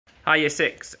Hi Year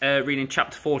 6, reading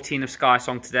chapter 14 of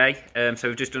Skysong today. So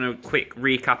we've just done a quick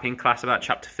recap in class about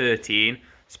chapter 13.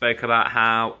 Spoke about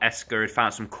how Esker had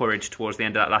found some courage towards the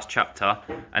end of that last chapter,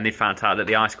 and they found out that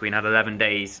the Ice Queen had 11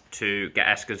 days to get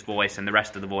Esker's voice and the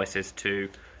rest of the voices to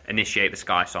initiate the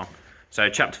Skysong. So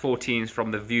chapter 14 is from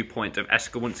the viewpoint of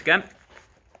Esker once again.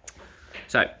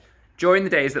 So, during the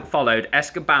days that followed,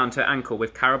 Esker bound her ankle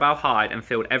with carabao hide and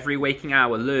filled every waking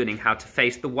hour learning how to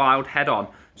face the wild head-on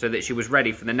so that she was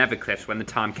ready for the Nevercliffs when the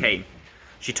time came.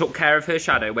 She took care of her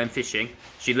shadow when fishing.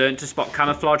 She learned to spot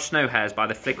camouflaged snow hares by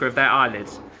the flicker of their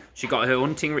eyelids. She got her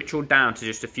hunting ritual down to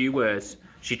just a few words.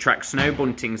 She tracked snow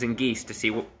buntings and geese to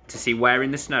see where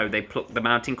in the snow they plucked the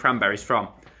mountain cranberries from.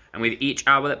 And with each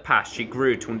hour that passed, she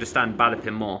grew to understand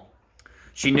Balapin more.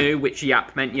 She knew which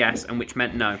yap meant yes and which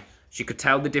meant no. She could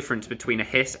tell the difference between a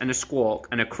hiss and a squawk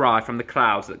and a cry from the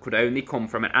clouds that could only come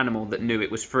from an animal that knew it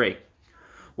was free.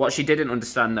 What she didn't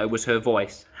understand, though, was her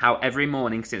voice, how every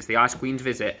morning since the Ice Queen's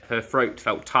visit, her throat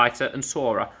felt tighter and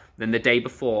sorer than the day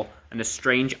before, and a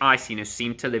strange iciness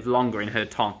seemed to live longer in her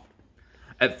tongue.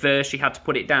 At first she had to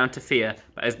put it down to fear,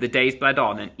 but as the days bled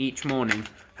on and each morning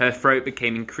her throat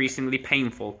became increasingly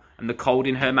painful and the cold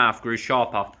in her mouth grew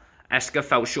sharper, Esker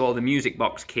felt sure the music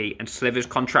box key and Sliver's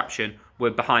contraption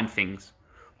were behind things.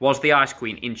 Was the Ice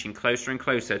Queen inching closer and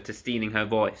closer to stealing her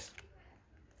voice?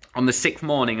 On the 6th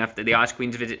morning after the Ice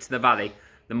Queen's visit to the valley,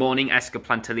 the morning Esker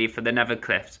planned to leave for the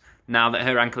Nevercliffs, now that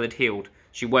her ankle had healed,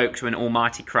 she woke to an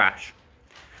almighty crash.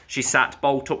 She sat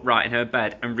bolt upright in her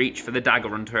bed and reached for the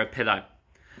dagger under her pillow.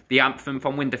 The anthem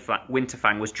from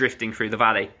Winterfang was drifting through the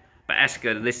valley, but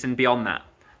Esker listened beyond that.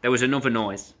 There was another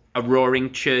noise, a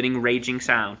roaring, churning, raging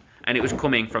sound, and it was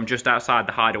coming from just outside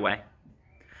the hideaway.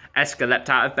 Esker leapt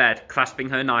out of bed, clasping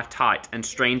her knife tight, and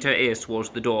strained her ears towards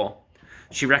the door.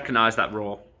 She recognised that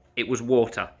roar. It was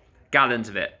water, gallons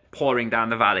of it, pouring down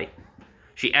the valley.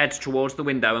 She edged towards the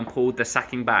window and pulled the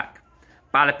sacking back.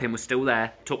 Balapin was still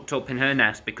there, tucked up in her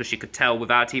nest, because she could tell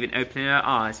without even opening her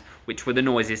eyes which were the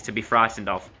noises to be frightened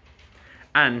of.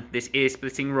 And this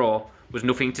ear-splitting roar was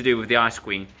nothing to do with the Ice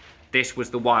Queen. This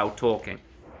was the wild talking.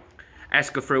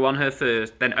 Esker threw on her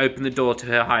furs, then opened the door to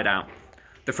her hideout.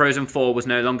 The frozen fall was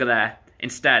no longer there.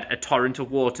 Instead, a torrent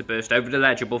of water burst over the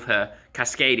ledge above her,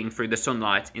 cascading through the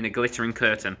sunlight in a glittering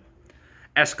curtain.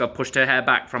 Esker pushed her hair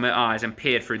back from her eyes and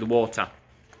peered through the water.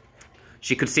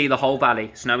 She could see the whole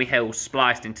valley, snowy hills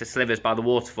spliced into slivers by the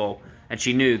waterfall, and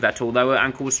she knew that although her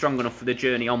ankle was strong enough for the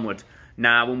journey onward,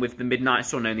 now and with the midnight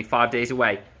sun only 5 days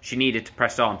away, she needed to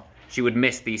press on. She would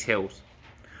miss these hills.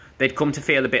 They'd come to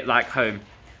feel a bit like home.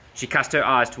 She cast her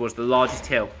eyes towards the largest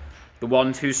hill, the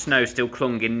one whose snow still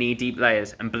clung in knee-deep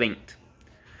layers, and blinked.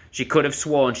 She could have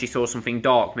sworn she saw something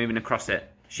dark moving across it.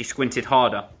 She squinted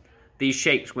harder. These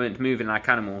shapes weren't moving like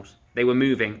animals. They were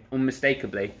moving,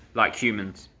 unmistakably, like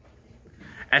humans.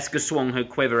 Esker swung her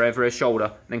quiver over her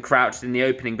shoulder, then crouched in the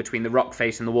opening between the rock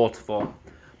face and the waterfall.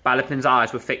 Balapin's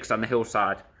eyes were fixed on the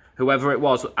hillside. Whoever it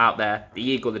was out there, the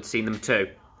eagle had seen them too.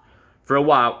 For a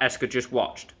while, Esker just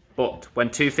watched, but when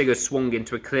two figures swung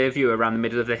into a clear view around the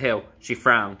middle of the hill, she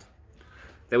frowned.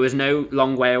 They were a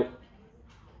long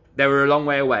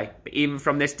way away, but even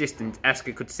from this distance,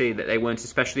 Esker could see that they weren't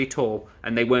especially tall,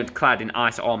 and they weren't clad in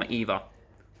ice armour either.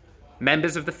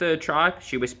 "Members of the third tribe?"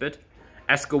 she whispered.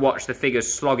 Esker watched the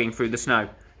figures slogging through the snow.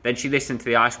 Then she listened to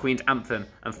the Ice Queen's anthem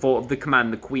and thought of the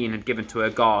command the Queen had given to her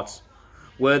guards.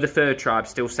 Were the third tribe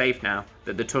still safe now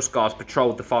that the Tusk guards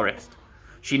patrolled the forest?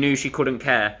 She knew she couldn't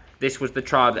care. This was the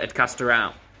tribe that had cast her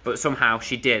out, but somehow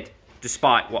she did,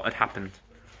 despite what had happened.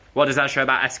 What does that show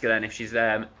about Esker then, if she's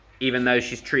even though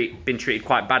she's been treated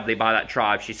quite badly by that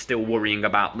tribe, she's still worrying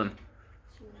about them?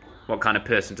 What kind of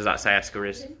person does that say Esker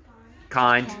is?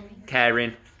 Kind,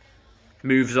 caring,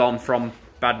 moves on from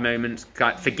bad moments,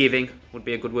 forgiving would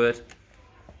be a good word.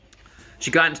 She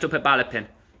glanced up at Balapin.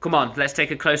 "Come on, let's take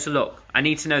a closer look. I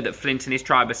need to know that Flint and his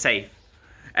tribe are safe."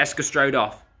 Esker strode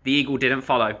off. The eagle didn't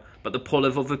follow, but the pull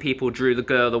of other people drew the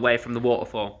girl away from the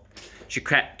waterfall. She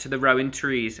crept to the rowan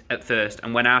trees at first,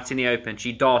 and when out in the open,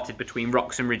 she darted between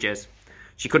rocks and ridges.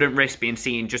 She couldn't risk being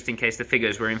seen just in case the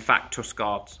figures were in fact Tusk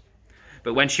guards.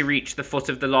 But when she reached the foot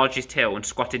of the largest hill and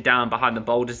squatted down behind the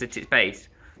boulders at its base,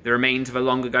 the remains of a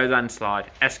long ago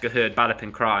landslide, Esker heard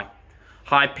Balapin cry.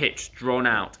 High-pitched, drawn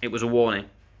out, it was a warning.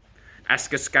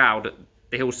 Esker scowled at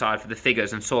the hillside for the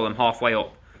figures and saw them halfway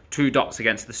up, 2 dots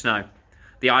against the snow.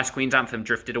 The Ice Queen's anthem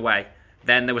drifted away.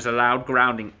 Then there was a loud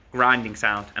grinding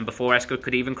sound, and before Esker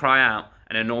could even cry out,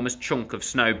 an enormous chunk of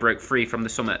snow broke free from the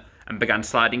summit and began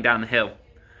sliding down the hill.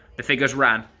 The figures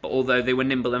ran, but although they were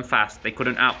nimble and fast, they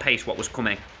couldn't outpace what was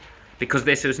coming. Because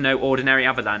this was no ordinary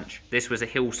avalanche, this was a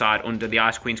hillside under the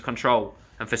Ice Queen's control,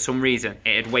 and for some reason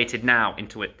it had waited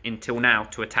until now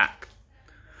to attack.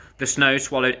 The snow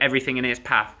swallowed everything in its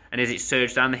path, and as it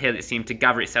surged down the hill it seemed to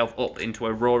gather itself up into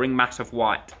a roaring mass of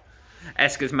white.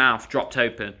 Esker's mouth dropped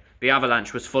open. The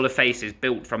avalanche was full of faces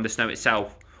built from the snow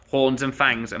itself. Horns and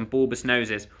fangs and bulbous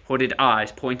noses, hooded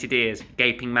eyes, pointed ears,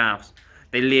 gaping mouths.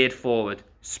 They leered forward,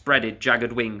 spreaded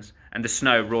jagged wings, and the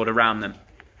snow roared around them.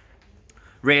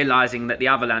 Realising that the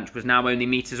avalanche was now only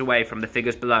metres away from the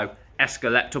figures below,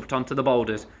 Esker leapt up onto the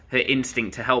boulders, her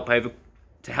instinct to help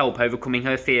overcoming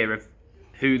her fear of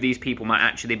who these people might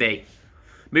actually be.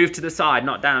 "Move to the side,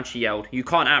 not down," she yelled. "You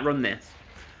can't outrun this."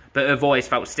 But her voice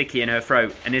felt sticky in her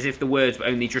throat, and as if the words were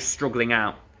only just struggling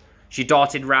out. She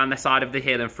darted round the side of the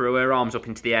hill and threw her arms up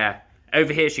into the air.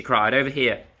 "Over here," she cried, "over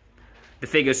here." The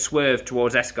figures swerved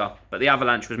towards Esker, but the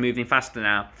avalanche was moving faster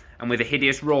now, and with a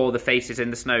hideous roar the faces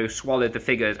in the snow swallowed the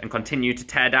figures and continued to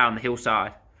tear down the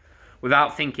hillside.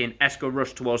 Without thinking, Esker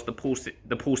rushed towards the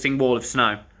pulsing wall of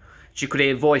snow. She could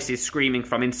hear voices screaming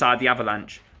from inside the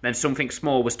avalanche. Then something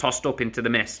small was tossed up into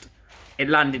the mist. It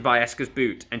landed by Esker's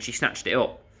boot, and she snatched it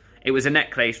up. It was a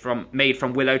necklace made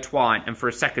from willow twine, and for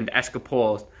a second Esker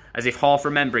paused, as if half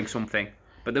remembering something,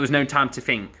 but there was no time to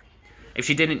think. If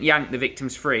she didn't yank the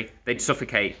victims free, they'd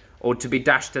suffocate, or to be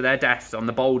dashed to their deaths on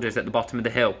the boulders at the bottom of the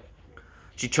hill.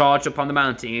 She charged upon the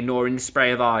mountain, ignoring the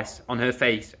spray of ice on her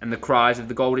face and the cries of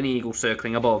the golden eagle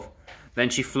circling above. Then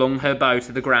she flung her bow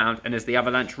to the ground, and as the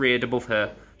avalanche reared above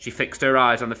her, she fixed her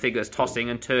eyes on the figures tossing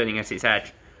and turning at its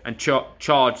edge, and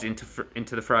charged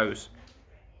into the throes.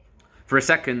 For a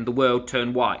second, the world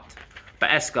turned white,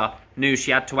 but Esker knew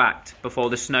she had to act before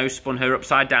the snow spun her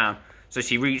upside down, so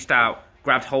she reached out,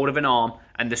 grabbed hold of an arm,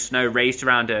 and the snow raised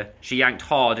around her. She yanked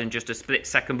hard, and just a split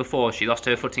second before she lost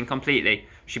her footing completely,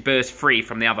 she burst free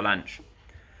from the avalanche.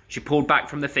 She pulled back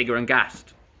from the figure and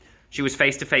gasped. She was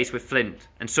face to face with Flint,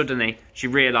 and suddenly she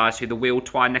realised who the wheeled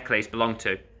twine necklace belonged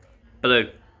to. Blue.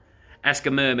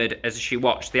 Esker murmured as she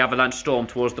watched the avalanche storm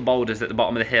towards the boulders at the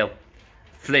bottom of the hill.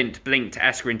 Flint blinked at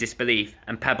Esker in disbelief,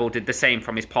 and Pebble did the same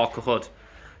from his parka hood.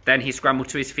 Then he scrambled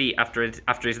to his feet after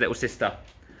his little sister.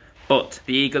 But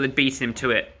the eagle had beaten him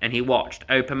to it, and he watched,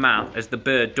 open-mouthed, as the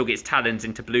bird dug its talons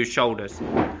into Blue's shoulders.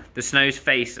 The snow's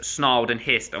face snarled and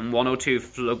hissed, and one or two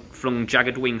flung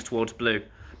jagged wings towards Blue.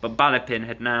 But Balapin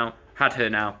had her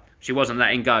now. She wasn't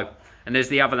letting go, and as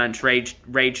the avalanche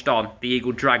raged on, the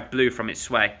eagle dragged Blue from its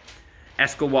sway.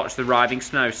 Esker watched the writhing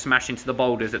snow smash into the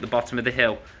boulders at the bottom of the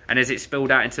hill, and as it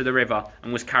spilled out into the river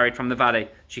and was carried from the valley,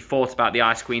 she thought about the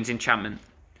Ice Queen's enchantment.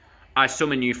 "I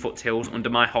summon you, foothills, under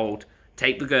my hold.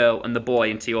 Take the girl and the boy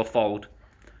into your fold."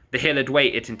 The hill had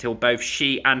waited until both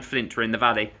she and Flint were in the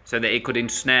valley, so that it could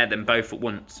ensnare them both at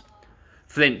once.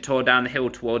 Flint tore down the hill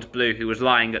towards Blue, who was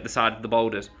lying at the side of the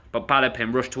boulders, but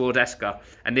Balapin rushed towards Esker,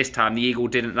 and this time the eagle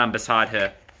didn't land beside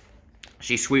her.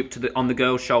 She swooped on the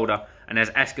girl's shoulder, and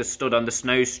as Esker stood on the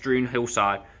snow-strewn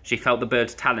hillside, she felt the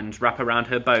bird's talons wrap around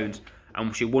her bones,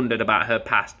 and she wondered about her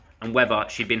past, and whether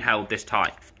she'd been held this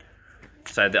tight.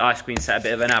 So the Ice Queen set a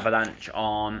bit of an avalanche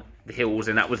on the hills,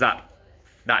 and that was that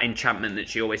enchantment that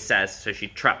she always says. So she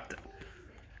trapped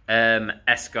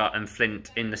Esker and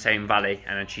Flint in the same valley,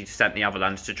 and then she sent the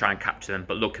avalanche to try and capture them,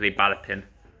 but luckily Balapin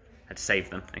had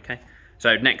saved them. Okay,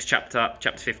 so next chapter,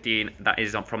 chapter 15, that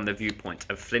is from the viewpoint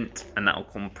of Flint, and that will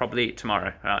come probably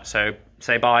tomorrow. So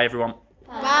say bye, everyone.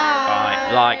 Bye.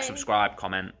 Bye. Like, subscribe,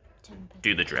 comment,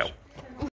 do the drill.